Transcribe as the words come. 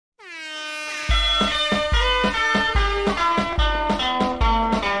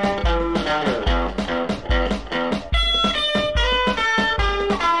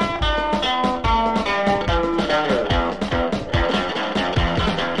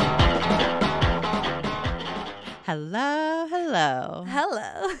Hello, hello.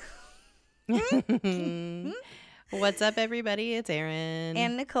 Hello. What's up, everybody? It's Erin.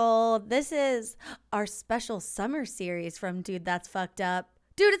 And Nicole. This is our special summer series from Dude, That's Fucked Up.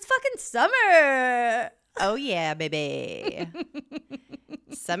 Dude, it's fucking summer. Oh, yeah, baby.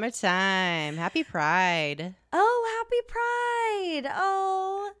 Summertime. Happy Pride. Oh, happy Pride.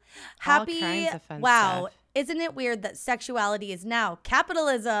 Oh, happy. All kinds of fun wow. stuff. Isn't it weird that sexuality is now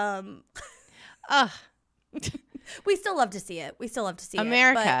capitalism? Ugh. We still love to see it.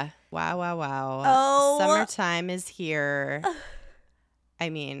 America. Wow, wow, wow. Oh. Summertime is here. I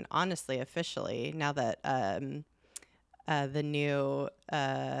mean, honestly, officially, now that the new,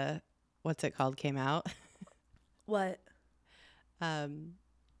 what's it called, came out. What?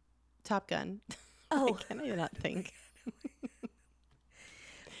 Top Gun. Oh. Why can I not think?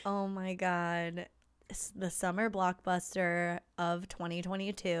 Oh my God. The summer blockbuster of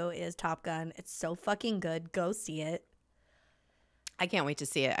 2022 is Top Gun. It's so fucking good. Go see it. I can't wait to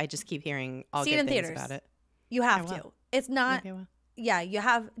see it. I just keep hearing all see it good in things theaters. about it. You have to. It's not. Maybe I will. Yeah, you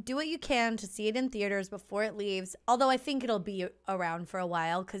have. Do what you can to see it in theaters before it leaves. Although I think it'll be around for a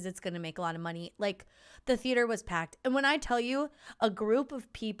while because it's going to make a lot of money. Like, the theater was packed. And when I tell you, a group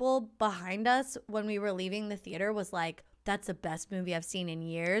of people behind us when we were leaving the theater was like, that's the best movie I've seen in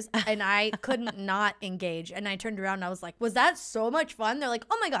years. And I couldn't not engage. And I turned around and I was like, was that so much fun? They're like,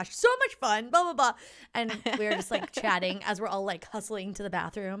 oh my gosh, so much fun, blah, blah, blah. And we were just like chatting as we're all like hustling to the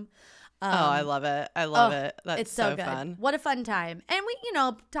bathroom. I love it. I love it. That's it's so good. Fun. What a fun time. And we,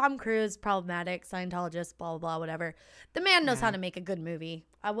 Tom Cruise, problematic, Scientologist, blah, blah, blah, whatever. The man knows how to make a good movie.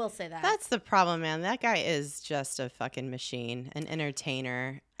 I will say that. That's the problem, man. That guy is just a fucking machine, an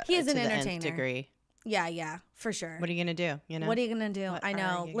entertainer. He is to an the entertainer. Nth degree. Yeah, for sure. What are you going to do? What are you going to do? I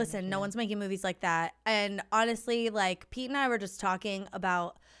know. Listen, no one's making movies like that. And honestly, like, Pete and I were just talking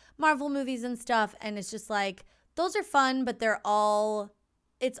about Marvel movies and stuff. And it's just like, those are fun, but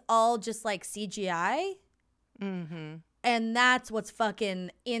it's all just like CGI. Mm-hmm. And that's what's fucking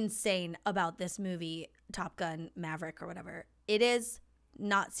insane about this movie, Top Gun Maverick or whatever. It is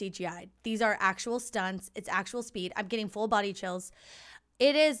not CGI. These are actual stunts. It's actual speed. I'm getting full body chills.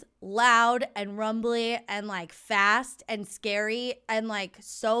 It is loud and rumbly and like fast and scary and like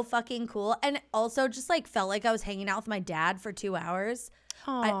so fucking cool. And also just like felt like I was hanging out with my dad for 2 hours.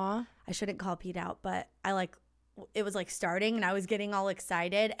 Aww. I shouldn't call Pete out, but it was like starting and I was getting all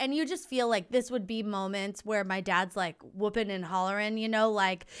excited. And you just feel like this would be moments where my dad's like whooping and hollering,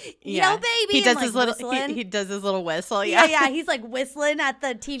 like, yo, baby. He does and, his like, little he does his little whistle. Yeah. He's like whistling at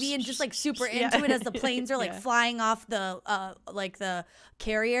the TV and just like super into it as the planes are like flying off the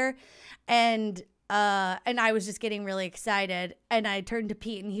carrier. And I was just getting really excited. And I turned to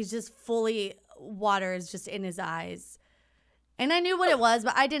Pete and he's just fully water is just in his eyes. And I knew what it was,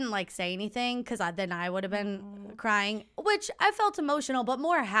 but I didn't like say anything because then I would have been crying, which I felt emotional, but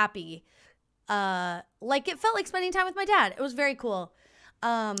more happy. Like it felt like spending time with my dad. It was very cool.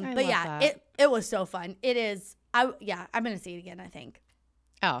 But yeah, it was so fun. It is. I'm going to see it again, I think.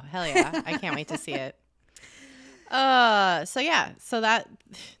 Oh, hell yeah. I can't wait to see it. So that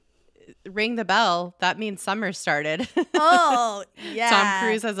ring the bell. That means summer started. Oh, yeah. Tom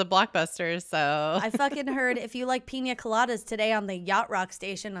Cruise has a blockbuster, so. I fucking heard if you like pina coladas today on the Yacht Rock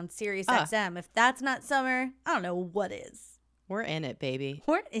station on Sirius XM, if that's not summer, I don't know what is. We're in it, baby.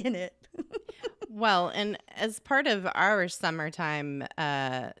 We're in it. Well, and as part of our summertime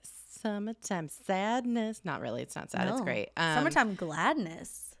sadness, not really, it's not sad, No. It's great. Summertime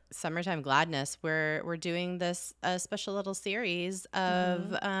gladness. Summertime gladness. We're doing this special little series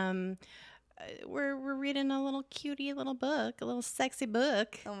of we're reading a little cutie little book, a little sexy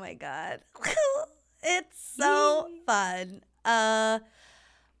book. Oh my God. It's so fun.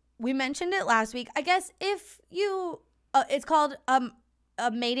 We mentioned it last week. I guess if you it's called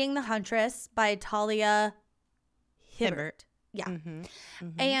Mating the Huntress by Talia Hibbert. Yeah. Mm-hmm.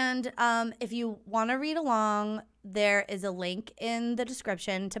 And if you want to read along, there is a link in the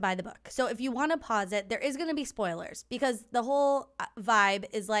description to buy the book. So if you want to pause it, there is going to be spoilers because the whole vibe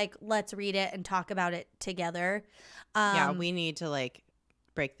is like, let's read it and talk about it together. We need to like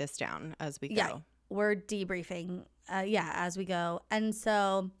break this down as we go. Yeah, we're debriefing as we go. And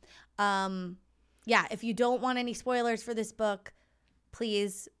so, if you don't want any spoilers for this book,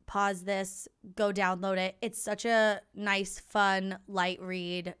 please pause this, go download it. It's such a nice, fun, light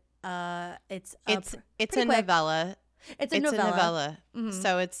read. It's a quick novella. It's a novella. Mm-hmm.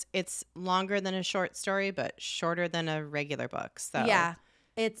 So it's longer than a short story, but shorter than a regular book. So yeah,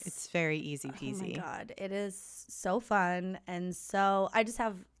 it's very easy peasy. Oh my God, it is so fun, and so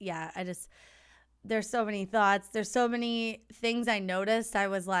there's so many thoughts. There's so many things I noticed. I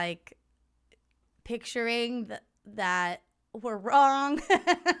was like picturing that were wrong.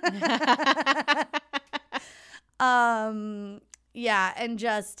 Yeah, and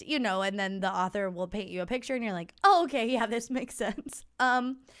just, and then the author will paint you a picture and you're like, oh, okay, yeah, this makes sense.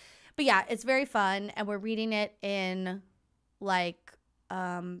 But yeah, it's very fun, and we're reading it in like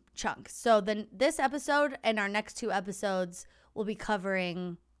chunks. So then this episode and our next 2 episodes will be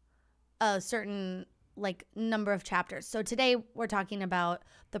covering a certain like number of chapters. So today we're talking about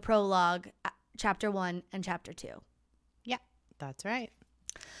the prologue, chapter 1 and chapter 2. Yeah, that's right.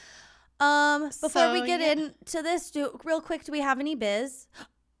 Before we get into this, real quick, do we have any biz?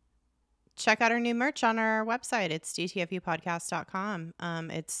 Check out our new merch on our website. It's DTFUpodcast.com.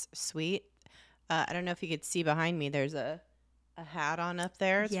 It's sweet. I don't know if you could see behind me. There's a hat on up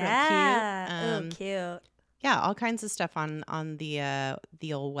there. It's real cute. Cute. Yeah, all kinds of stuff on the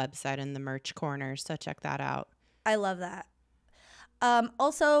old website in the merch corner. So check that out. I love that.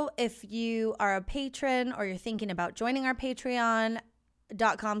 Also, if you are a patron or you're thinking about joining our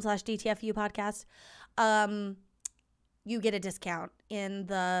Patreon.com/DTFU podcast, you get a discount in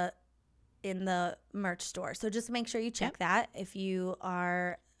the merch store. So just make sure you check that if you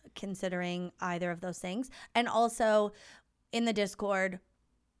are considering either of those things. And also in the Discord,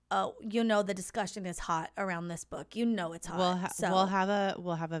 the discussion is hot around this book. It's hot.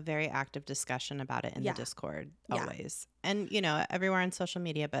 We'll have a very active discussion about it in the Discord always. And everywhere on social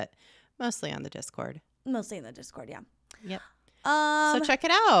media, but mostly on the Discord. Mostly in the Discord, yeah. Yep. So check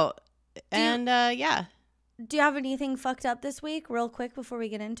it out. Do you have anything fucked up this week real quick before we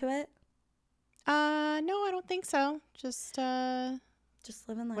get into it? No, I don't think so. Just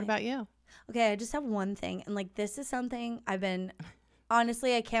living life. What about you? Okay, I just have one thing. And this is something I've been,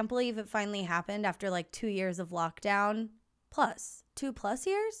 honestly, I can't believe it finally happened after 2 years of lockdown. Plus 2+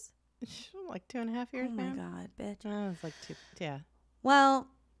 years? 2.5 years, man. Oh my God, bitch. I was 2, yeah. Well,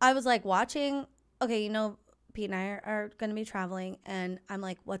 I was watching, okay, Pete and I are going to be traveling, and I'm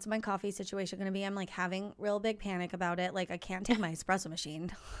like, what's my coffee situation going to be? I'm having real big panic about it. I can't take my espresso machine.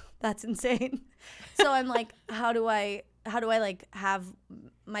 That's insane. So I'm like, how do I have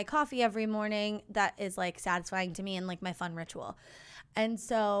my coffee every morning that is satisfying to me and my fun ritual? And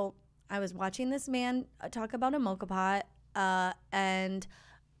so I was watching this man talk about a mocha pot, and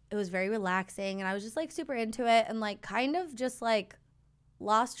it was very relaxing, and I was just super into it, and kind of just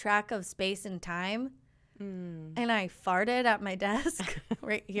lost track of space and time. And I farted at my desk.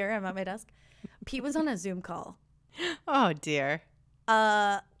 Right here, I'm at my desk. Pete was on a Zoom call. Oh, dear.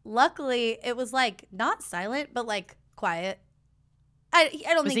 Luckily, it was not silent, but quiet. I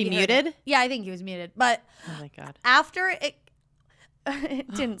don't think he muted? Yeah, I think he was muted. But oh my God. After it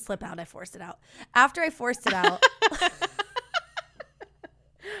didn't slip out. I forced it out. After I forced it out.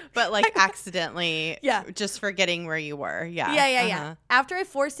 But accidentally, just forgetting where you were. Yeah. After I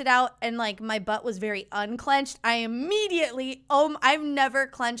forced it out and my butt was very unclenched, I immediately, I've never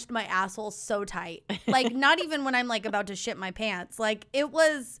clenched my asshole so tight. Not even when I'm about to shit my pants. It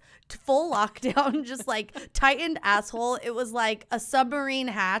was full lockdown, just tightened asshole. It was a submarine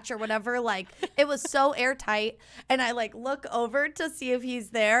hatch or whatever. It was so airtight. And I look over to see if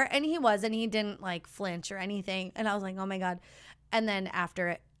he's there, and he was, and he didn't flinch or anything. And I was like, oh my God. And then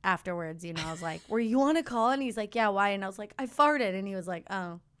afterwards, I was like, were you on a call? And he's like, yeah, why? And I was like, I farted. And he was like,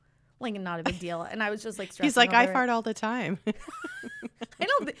 oh, not a big deal. And I was just stressing. He's like, I fart all the time. I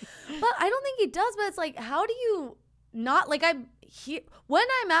don't think he does, but it's how do you not, when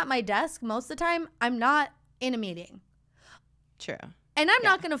I'm at my desk, most of the time, I'm not in a meeting. True. And I'm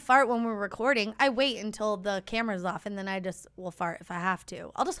not going to fart when we're recording. I wait until the camera's off, and then I just will fart if I have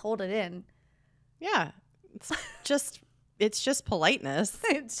to. I'll just hold it in. Yeah. It's just politeness.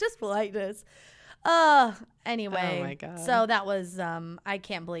 It's just politeness. Anyway. Oh my God. So that was, I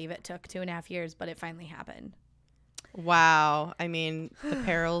can't believe it took 2.5 years, but it finally happened. Wow. I mean, the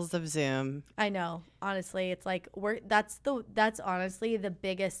perils of Zoom. I know. Honestly, it's that's honestly the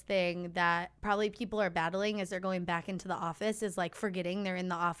biggest thing that probably people are battling as they're going back into the office is forgetting they're in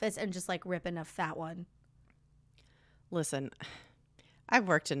the office and just ripping a fat one. Listen, I've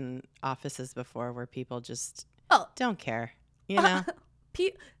worked in offices before where people just don't care, well,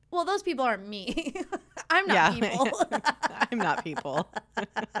 those people aren't me. I'm not people. I'm not people.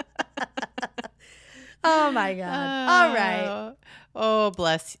 Oh my God. All right. Oh,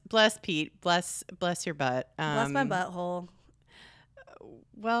 bless Pete. Bless your butt. Bless my butthole.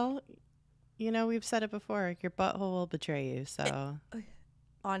 Well, we've said it before. Your butthole will betray you. So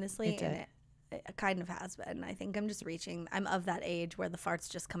honestly, it kind of has been. I think I'm of that age where the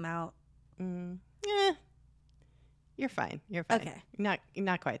farts just come out. Yeah. You're fine. Okay. You're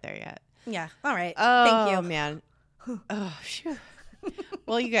not quite there yet. Yeah. All right. Oh, thank you. Man. Oh, phew.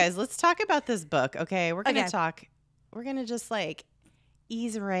 Well, you guys, let's talk about this book. Okay. We're going to talk just like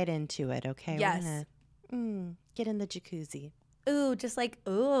ease right into it, okay? Yes. We're gonna get in the jacuzzi. Ooh, just like,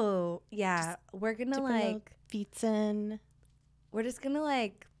 ooh, yeah. We're gonna like feet in. We're just gonna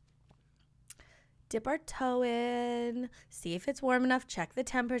like dip our toe in, see if it's warm enough, check the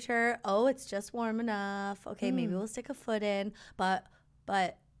temperature. Oh, it's just warm enough. Okay, maybe we'll stick a foot in. But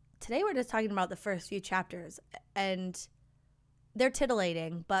today we're just talking about the first few chapters, and they're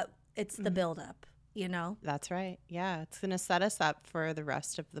tittillating, but it's the buildup, you know? That's right. Yeah, it's going to set us up for the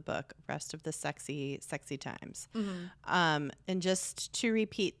rest of the book, rest of the sexy times. And just to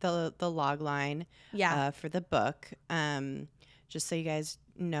repeat the log line for the book, just so you guys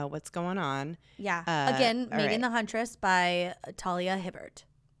know what's going on. Yeah. Again, Made in the Huntress by Talia Hibbert.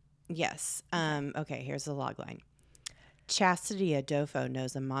 Yes. Okay, here's the log line. Chastity Adolfo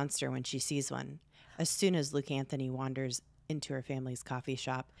knows a monster when she sees one. As soon as Luke Anthony wanders into her family's coffee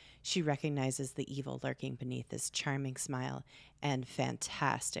shop, she recognizes the evil lurking beneath his charming smile and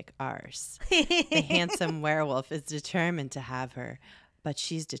fantastic arse. The handsome werewolf is determined to have her, but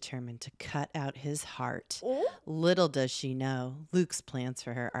she's determined to cut out his heart. Oh? Little does she know, Luke's plans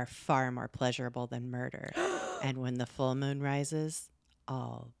for her are far more pleasurable than murder. And when the full moon rises,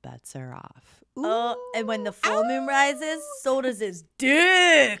 all bets are off. And when the full moon rises, so does his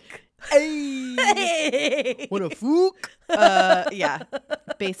dick. Hey. What a fook. Yeah,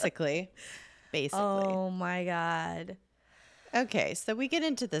 basically. Oh my God. Okay, so we get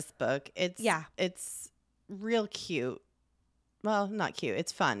into this book. It's real cute. Well, not cute.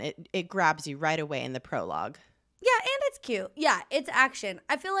 It's fun. It grabs you right away in the prologue. Yeah, and it's cute. Yeah, it's action.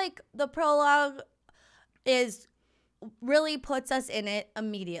 I feel like the prologue really puts us in it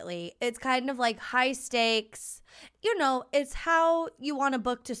immediately. It's kind of like high stakes. You know, it's how you want a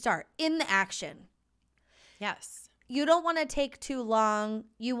book to start, in the action. Yes. You don't want to take too long.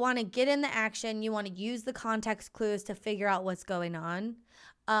 You want to get in the action. You want to use the context clues to figure out what's going on.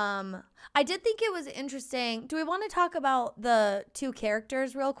 I did think it was interesting. Do we want to talk about the two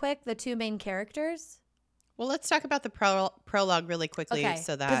characters real quick? The two main characters? Well, let's talk about the prologue really quickly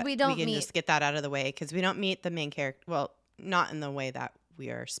so that we can just get that out of the way, because we don't meet the main character. Well, not in the way that we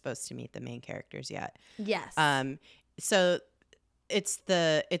are supposed to meet the main characters yet. Yes. So it's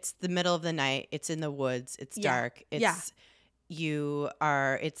the middle of the night. It's in the woods. It's dark. It's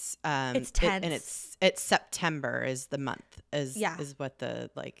it's tense. And it's September is the month is what the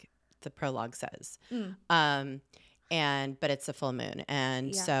prologue says. But it's a full moon,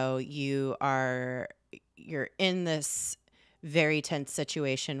 and so you're in this very tense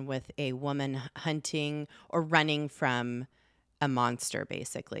situation with a woman hunting or running from a monster,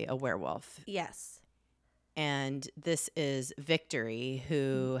 basically a werewolf. Yes. And this is Victory,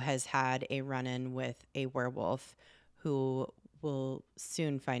 who has had a run-in with a werewolf who we'll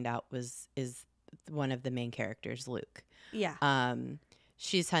soon find out is one of the main characters, Luke. Yeah.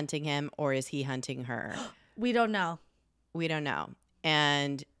 She's hunting him, or is he hunting her? We don't know.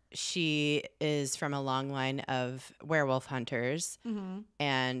 And she is from a long line of werewolf hunters.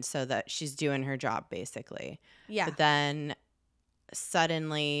 And so that she's doing her job, basically. Yeah. But then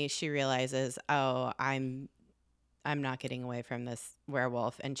suddenly she realizes, oh, I'm not getting away from this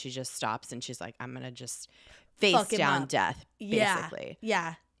werewolf, and she just stops and she's like, I'm gonna just face down death, basically.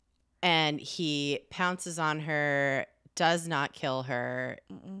 Yeah. And he pounces on her, does not kill her,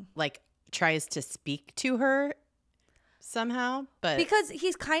 tries to speak to her somehow, but because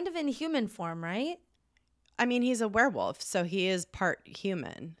he's kind of in human form, right? I mean, he's a werewolf, so he is part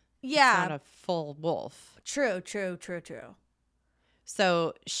human. Yeah. He's not a full wolf. True.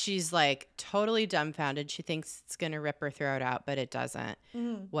 So she's like totally dumbfounded. She thinks it's going to rip her throat out, but it doesn't.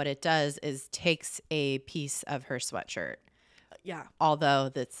 What it does is takes a piece of her sweatshirt. Yeah. Although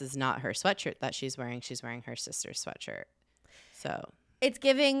this is not her sweatshirt that she's wearing her sister's sweatshirt. So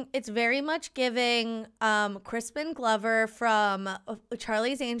it's very much giving Crispin Glover from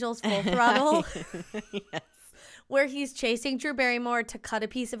Charlie's Angels Full Throttle. Yes. Where he's chasing Drew Barrymore to cut a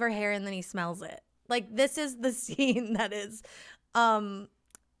piece of her hair and then he smells it. Like, this is the scene that is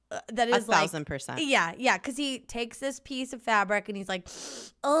 1,000%. Yeah, because he takes this piece of fabric and he's like,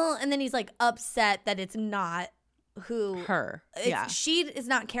 oh, and then he's like upset that it's not her. She is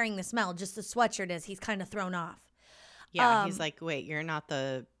not carrying the smell, just the sweatshirt is. He's kind of thrown off. Yeah, he's like, wait, you're not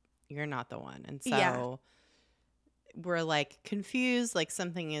the one. And so we're like confused, like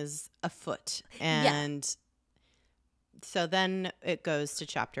something is afoot. And so then it goes to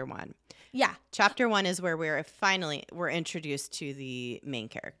chapter 1. Yeah. Chapter 1 is where we're introduced to the main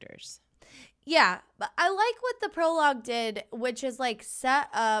characters. Yeah, but I like what the prologue did, which is like set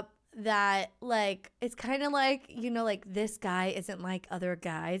up that like it's kind of like, you know, like this guy isn't like other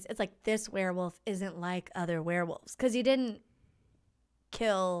guys. It's like this werewolf isn't like other werewolves because he didn't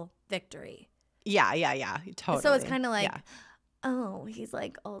kill Victory. Yeah, totally. So it's kind of like, oh, he's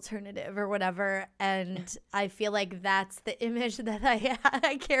like alternative or whatever. And I feel like that's the image that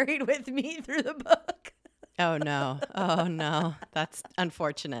I carried with me through the book. Oh no, that's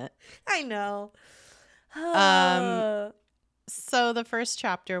unfortunate. I know. So the first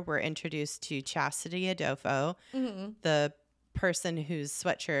chapter, we're introduced to Chastity Adolfo, the person whose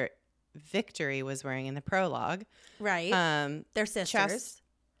sweatshirt Victory was wearing in the prologue. Right. They're sisters.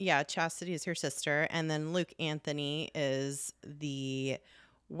 Chastity is her sister. And then Luke Anthony is the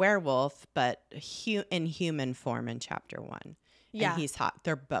werewolf, but in human form in chapter 1. Yeah. And he's hot.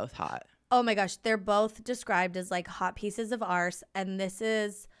 They're both hot. Oh my gosh. They're both described as like hot pieces of arse. And this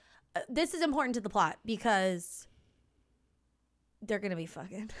is important to the plot because they're going to be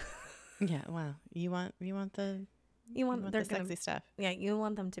fucking. Yeah. Wow. You want the sexy stuff. Yeah. You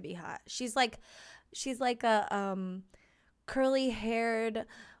want them to be hot. She's like a curly haired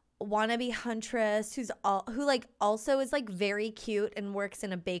wannabe huntress who like also is like very cute and works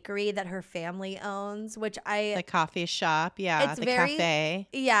in a bakery that her family owns, which the coffee shop. Yeah. It's the very, cafe.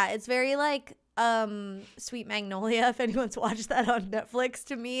 Yeah. It's very like Sweet Magnolia, if anyone's watched that on Netflix.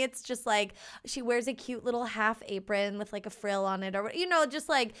 To me, it's just like she wears a cute little half apron with like a frill on it, or, you know, just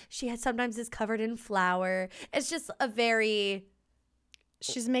like sometimes is covered in flour. It's just a very...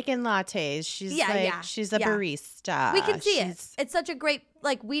 She's making lattes. She's she's a barista. We can see it. It's such a great,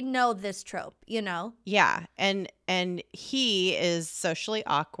 like, we know this trope, you know? Yeah. And he is socially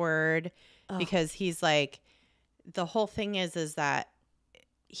awkward because he's like, the whole thing is that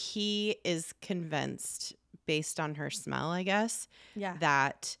he is convinced, based on her smell, I guess,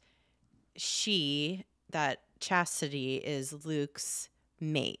 that Chastity is Luke's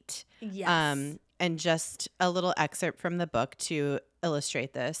mate. Yes. And just a little excerpt from the book to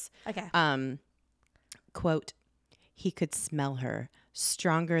illustrate this. Okay. Quote, he could smell her,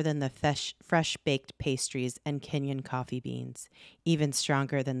 stronger than the fresh baked pastries and Kenyan coffee beans, even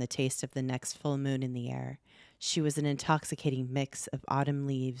stronger than the taste of the next full moon in the air. She was an intoxicating mix of autumn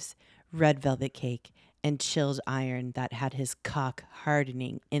leaves, red velvet cake, and chilled iron that had his cock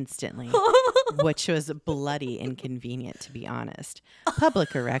hardening instantly, which was bloody inconvenient, to be honest.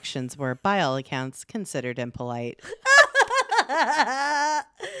 Public erections were, by all accounts, considered impolite.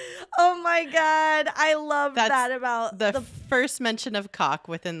 Oh my God. I love that about the first mention of cock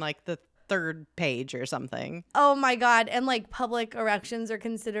within like the 3rd page or something. Oh my God. And like public erections are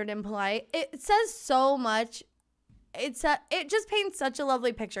considered impolite. It says so much. It just paints such a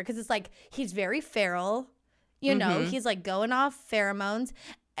lovely picture because it's like he's very feral, you know, he's like going off pheromones,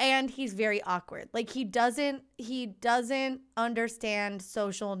 and he's very awkward. Like he doesn't understand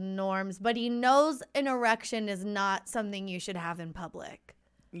social norms, but he knows an erection is not something you should have in public.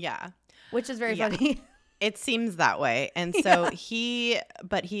 Yeah. Which is very funny. It seems that way. And so he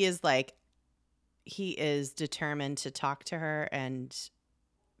is determined to talk to her and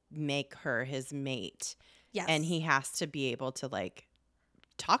make her his mate. Yes. And he has to be able to like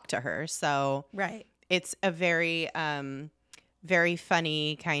talk to her. So it's a very very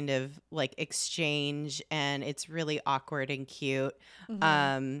funny kind of like exchange, and it's really awkward and cute.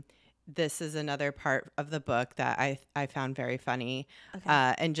 This is another part of the book that I found very funny,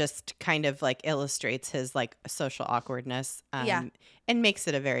 and just kind of like illustrates his like social awkwardness, and makes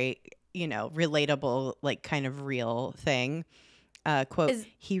it a very, you know, relatable, like kind of real thing. Quote,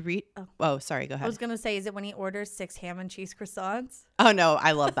 sorry, go ahead. I was going to say, is it when he orders 6 ham and cheese croissants? Oh, no,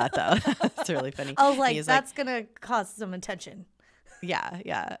 I love that, though. It's really funny. I was like, that's going to cause some attention.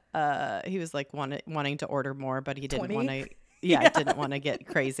 Yeah. He was like wanting to order more, but he didn't want to. Didn't want to get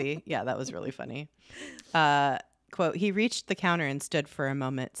crazy. Yeah, that was really funny. Quote, he reached the counter and stood for a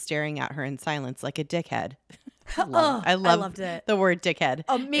moment, staring at her in silence like a dickhead. I loved it. The word dickhead.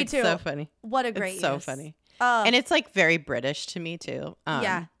 Oh, me too. It's so funny. What a great It's so funny. And it's like very British to me too.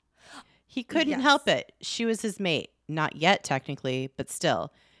 He couldn't help it. She was his mate. Not yet, technically, but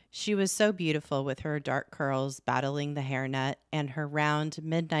still. She was so beautiful with her dark curls battling the hairnet and her round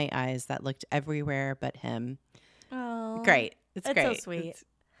midnight eyes that looked everywhere but him. Oh, great. It's great. So sweet.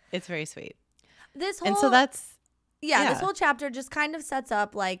 It's very sweet. This whole, and so that's this whole chapter just kind of sets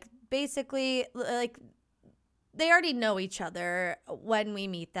up like basically like they already know each other when we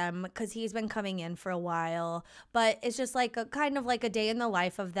meet them because he's been coming in for a while, but it's just like a kind of like a day in the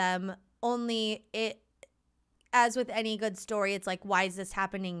life of them. Only it, as with any good story, it's like, why is this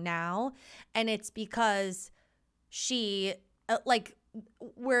happening now? And it's because she like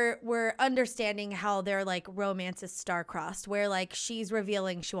we're understanding how their like romance is star-crossed, where like she's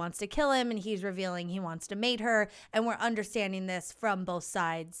revealing she wants to kill him and he's revealing he wants to mate her, and we're understanding this from both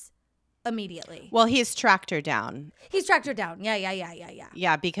sides immediately. Well, he's tracked her down.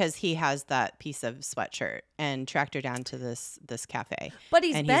 Yeah, because he has that piece of sweatshirt and tracked her down to this cafe. But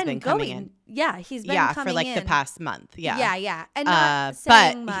he's been going coming in. Yeah, he's been coming for like in the past month. Yeah, and not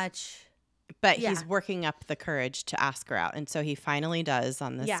saying much. But he's working up the courage to ask her out. And so he finally does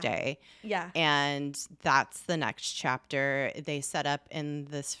on this day. Yeah. And that's the next chapter. They set up in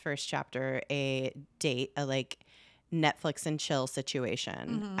this first chapter a date, a like Netflix and chill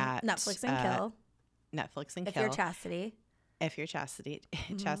situation at Netflix and kill. Netflix and if kill. You're chastity. If you're chastity.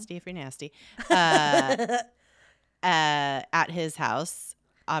 Chastity if you're nasty. At his house.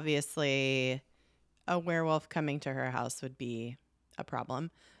 Obviously, a werewolf coming to her house would be a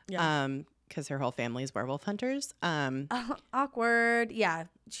problem. Yeah. Because her whole family's werewolf hunters. Awkward. Yeah.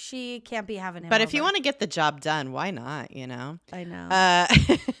 She can't be having him But over. if you want to get the job done, why not, you know? I know.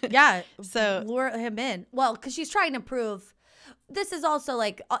 Yeah. So lure him in. Well, because she's trying to prove. This is also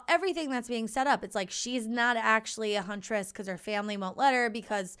like everything that's being set up. It's like she's not actually a huntress because her family won't let her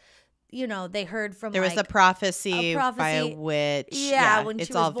because, you know, they heard from there was a prophecy by a witch. Yeah, when she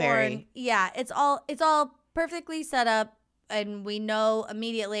was all born. Very... Yeah, it's all perfectly set up, and we know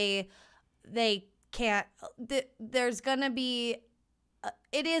immediately they can't. There's gonna be.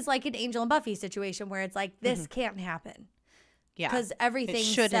 It is like an Angel and Buffy situation where it's like this can't happen. Yeah, because everything it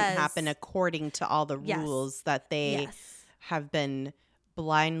shouldn't happen according to all the rules that they have been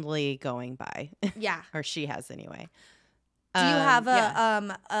blindly going by. Yeah, or she has anyway. Do you have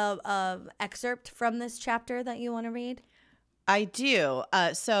a excerpt from this chapter that you want to read? I do.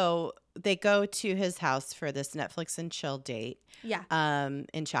 So they go to his house for this Netflix and chill date. Yeah.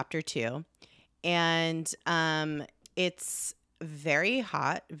 In chapter 2, and it's very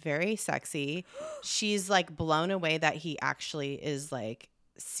hot, very sexy. She's like blown away that he actually is like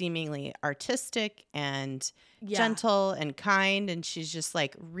seemingly artistic and gentle and kind, and she's just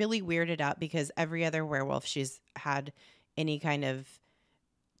like really weirded out because every other werewolf she's had any kind of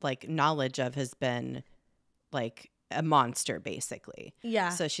like knowledge of has been like a monster basically. Yeah.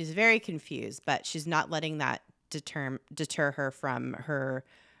 So she's very confused, but she's not letting that deter her from her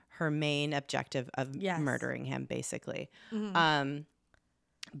main objective of murdering him basically.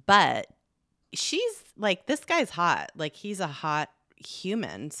 But she's like, this guy's hot. Like he's a hot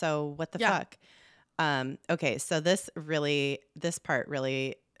human. So what the fuck? Okay. So this part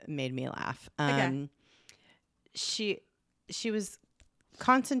really made me laugh. She was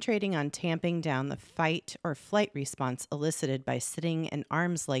concentrating on tamping down the fight or flight response elicited by sitting an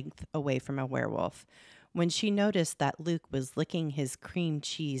arm's length away from a werewolf when she noticed that Luke was licking his cream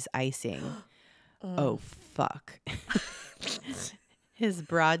cheese icing. Oh, fuck. His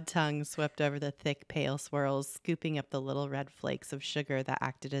broad tongue swept over the thick, pale swirls, scooping up the little red flakes of sugar that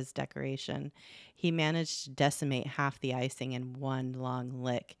acted as decoration. He managed to decimate half the icing in one long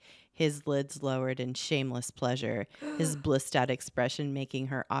lick. His lids lowered in shameless pleasure, his blissed-out expression making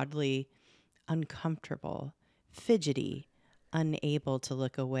her oddly uncomfortable, fidgety, unable to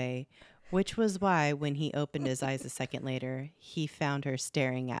look away, which was why, when he opened his eyes a second later, he found her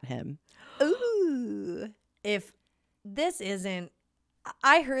staring at him. Ooh. If this isn't...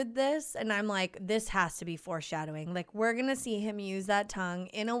 I heard this, and I'm like, this has to be foreshadowing. Like, we're going to see him use that tongue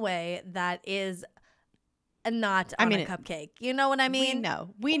in a way that is... not on a cupcake. You know what I mean?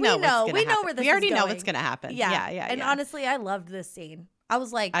 We know what's going to happen. We know where this is going. We already know what's going to happen. Yeah. And honestly, I loved this scene. I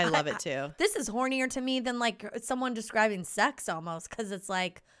was like... I love it too. This is hornier to me than like someone describing sex almost, because it's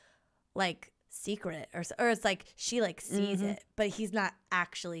like secret or it's like she like sees it, but he's not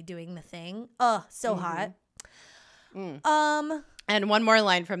actually doing the thing. Oh, so hot. And one more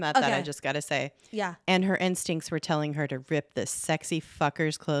line from that I just got to say. Yeah. And her instincts were telling her to rip this sexy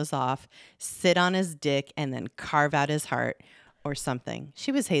fucker's clothes off, sit on his dick, and then carve out his heart or something.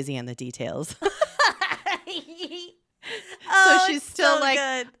 She was hazy on the details. So she's still so like,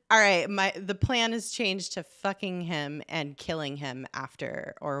 good. All right, the plan has changed to fucking him and killing him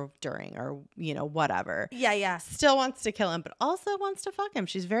after or during or, you know, whatever. Yeah. Still wants to kill him, but also wants to fuck him.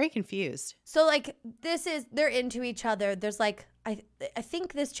 She's very confused. So like they're into each other. There's like, I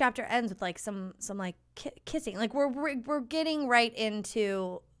think this chapter ends with like some like kissing. Like we're getting right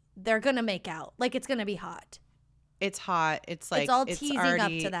into, they're going to make out. Like it's going to be hot. It's hot. It's like, it's all teasing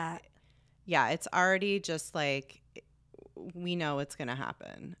already, up to that. Yeah. It's already just like, we know what's going to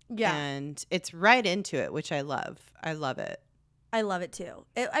happen. Yeah. And it's right into it, which I love. I love it. I love it too.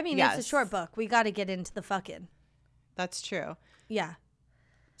 It's a short book. We got to get into the fucking. That's true. Yeah.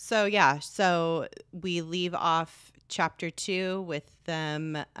 So we leave off chapter 2 with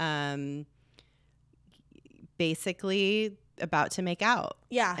them basically about to make out.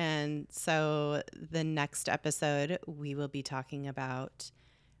 Yeah. And so the next episode, we will be talking about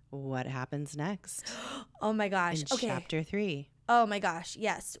what happens next. Oh my gosh. In Okay. chapter 3. Oh my gosh.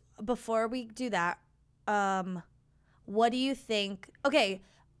 Yes. Before we do that, what do you think? Okay.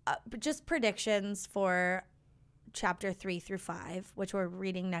 Just predictions for chapter 3 through 5, which we're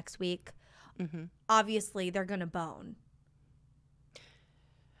reading next week. Mm-hmm. Obviously, they're going to bone.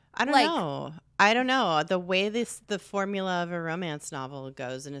 I don't know. The way the formula of a romance novel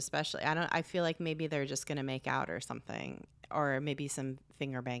goes, and especially, I feel like maybe they're just going to make out or something, or maybe some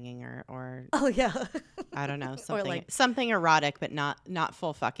finger banging or oh yeah. I don't know, something erotic, but not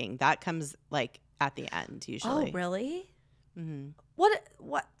full fucking. That comes like at the end usually. Oh, really? Mm-hmm.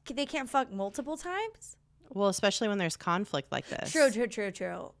 What? They can't fuck multiple times? Well, especially when there's conflict like this. True.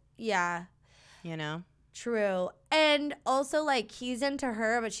 Yeah. You know? True. And also, like, he's into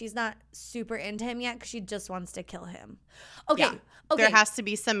her, but she's not super into him yet because she just wants to kill him. Okay. Yeah. Okay. There has to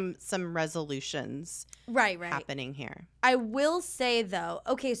be some resolutions right happening here. I will say, though,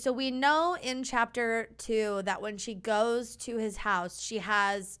 okay, so we know in chapter 2 that when she goes to his house, she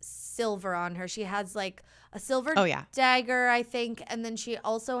has silver on her. She has, like, a silver dagger, I think, and then she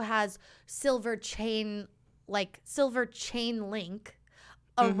also has silver chain link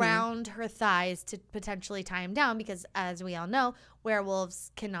around her thighs to potentially tie him down because, as we all know,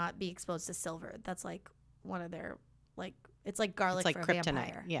 werewolves cannot be exposed to silver. That's like one of their, like, it's like garlic for kryptonite. A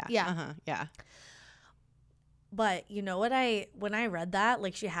vampire. Yeah. Yeah. But you know what? When I read that,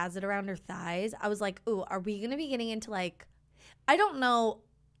 like, she has it around her thighs, I was like, ooh, are we going to be getting into, like, I don't know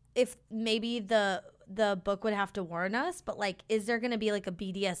if maybe the book would have to warn us, but, like, is there going to be, like, a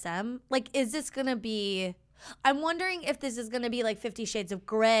BDSM? Like, is this going to be, I'm wondering if this is going to be, like, 50 Shades of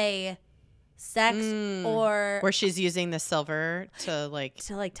Grey sex or where she's using the silver to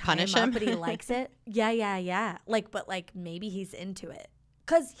tie punish him him. Up, but he likes it. Yeah. Like, but, like, maybe he's into it.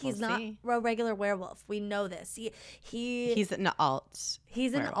 Because he's not a regular werewolf. We know this. He's an alt.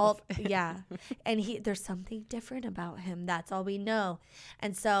 He's werewolf. An alt, yeah. And there's something different about him. That's all we know.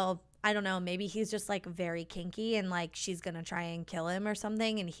 And so, I don't know, maybe he's just, like, very kinky and, like, she's going to try and kill him or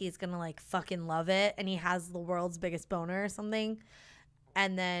something and he's going to, like, fucking love it and he has the world's biggest boner or something.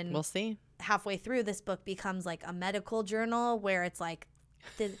 And then we'll see. Halfway through, this book becomes, like, a medical journal where it's, like,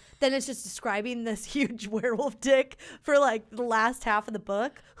 then it's just describing this huge werewolf dick for, like, the last half of the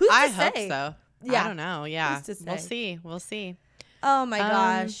book. Who's to say? I hope so. Yeah. I don't know. Yeah. Who's to say? We'll see. Oh, my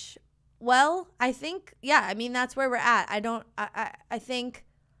gosh. Well, I think, yeah, I mean, that's where we're at. I think,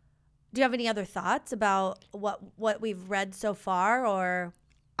 do you have any other thoughts about what we've read so far, or?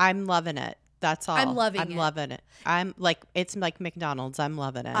 I'm loving it. That's all. I'm loving it. I'm like, it's like McDonald's. I'm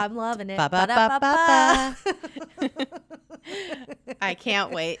loving it. I'm loving it. Ba-ba-ba-ba-ba. I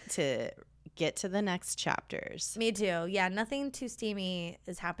can't wait to get to the next chapters. Me too. Yeah, nothing too steamy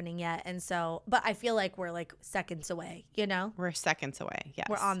is happening yet. And so, but I feel like we're, like, seconds away, you know? We're seconds away, yes.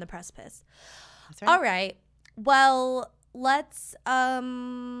 We're on the precipice. That's right. All right. Well, let's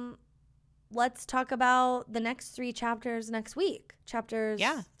talk about the next 3 chapters next week. Chapters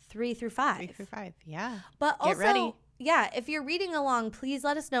 3 through 5. 3 through 5, yeah. But also, get ready. Yeah, if you're reading along, please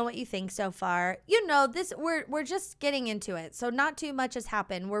let us know what you think so far. You know, we're just getting into it, so not too much has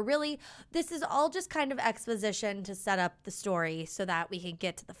happened. This is all just kind of exposition to set up the story so that we can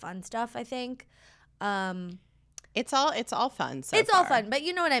get to the fun stuff, I think. It's all fun so It's far. all fun, but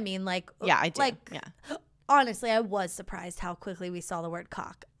you know what I mean? Like, yeah, I do. Like, yeah. Honestly, I was surprised how quickly we saw the word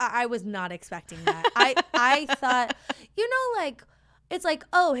cock. I was not expecting that. I thought, you know, like, it's like,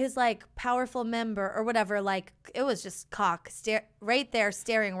 oh, his, like, powerful member or whatever. Like, it was just cock right there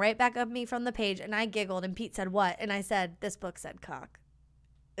staring right back at me from the page. And I giggled and Pete said, what? And I said, this book said cock.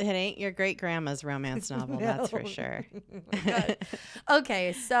 It ain't your great grandma's romance novel, No. that's for sure.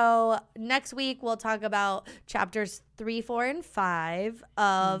 Okay, so next week we'll talk about chapters 3, 4, and 5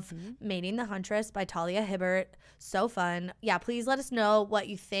 of Mating the Huntress by Talia Hibbert. So fun. Yeah, please let us know what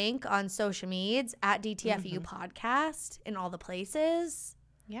you think on social medias at DTFU Podcast in all the places.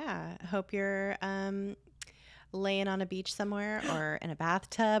 Yeah, hope you're laying on a beach somewhere or in a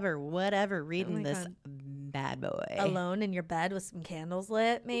bathtub or whatever reading this bad boy. Alone in your bed with some candles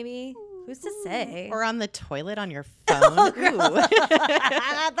lit, maybe? Who's to say? Or on the toilet on your phone.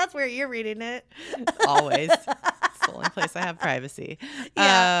 That's where you're reading it. Always. It's the only place I have privacy.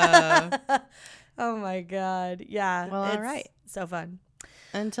 Yeah. Oh my God. Yeah. Well, all right. So fun.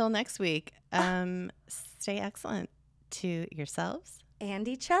 Until next week, stay excellent to yourselves and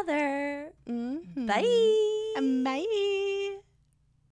each other. Mm-hmm. Bye. Bye.